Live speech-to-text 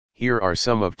Here are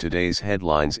some of today's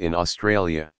headlines in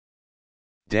Australia.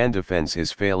 Dan defends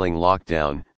his failing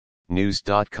lockdown,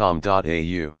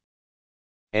 news.com.au.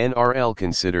 NRL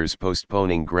considers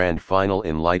postponing grand final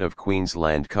in light of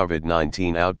Queensland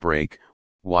COVID-19 outbreak,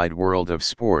 wide world of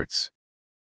sports.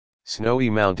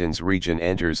 Snowy Mountains region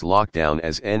enters lockdown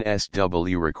as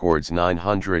NSW records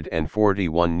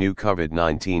 941 new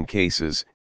COVID-19 cases,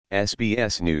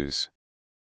 SBS News.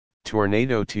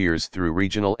 Tornado tears through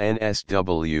regional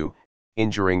NSW,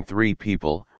 injuring 3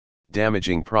 people,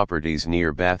 damaging properties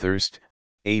near Bathurst,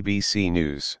 ABC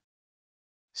News.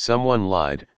 Someone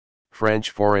lied.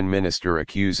 French Foreign Minister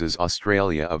accuses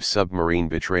Australia of submarine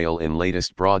betrayal in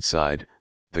latest broadside,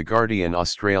 The Guardian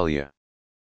Australia.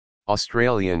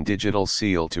 Australian digital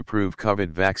seal to prove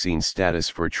COVID vaccine status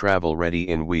for travel ready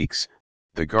in weeks,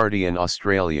 The Guardian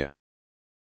Australia.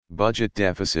 Budget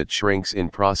deficit shrinks in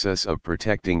process of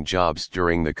protecting jobs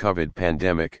during the COVID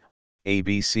pandemic,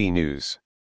 ABC News.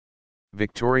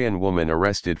 Victorian woman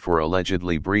arrested for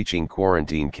allegedly breaching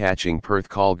quarantine catching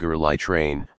Perth-Kalgoorlie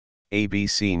train,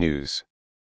 ABC News.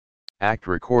 ACT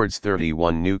records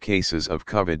 31 new cases of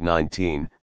COVID-19,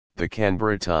 The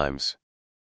Canberra Times.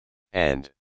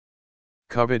 And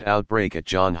COVID outbreak at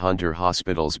John Hunter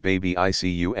Hospital's baby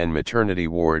ICU and maternity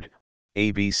ward,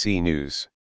 ABC News.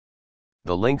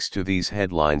 The links to these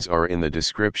headlines are in the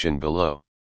description below.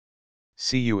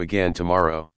 See you again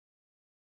tomorrow.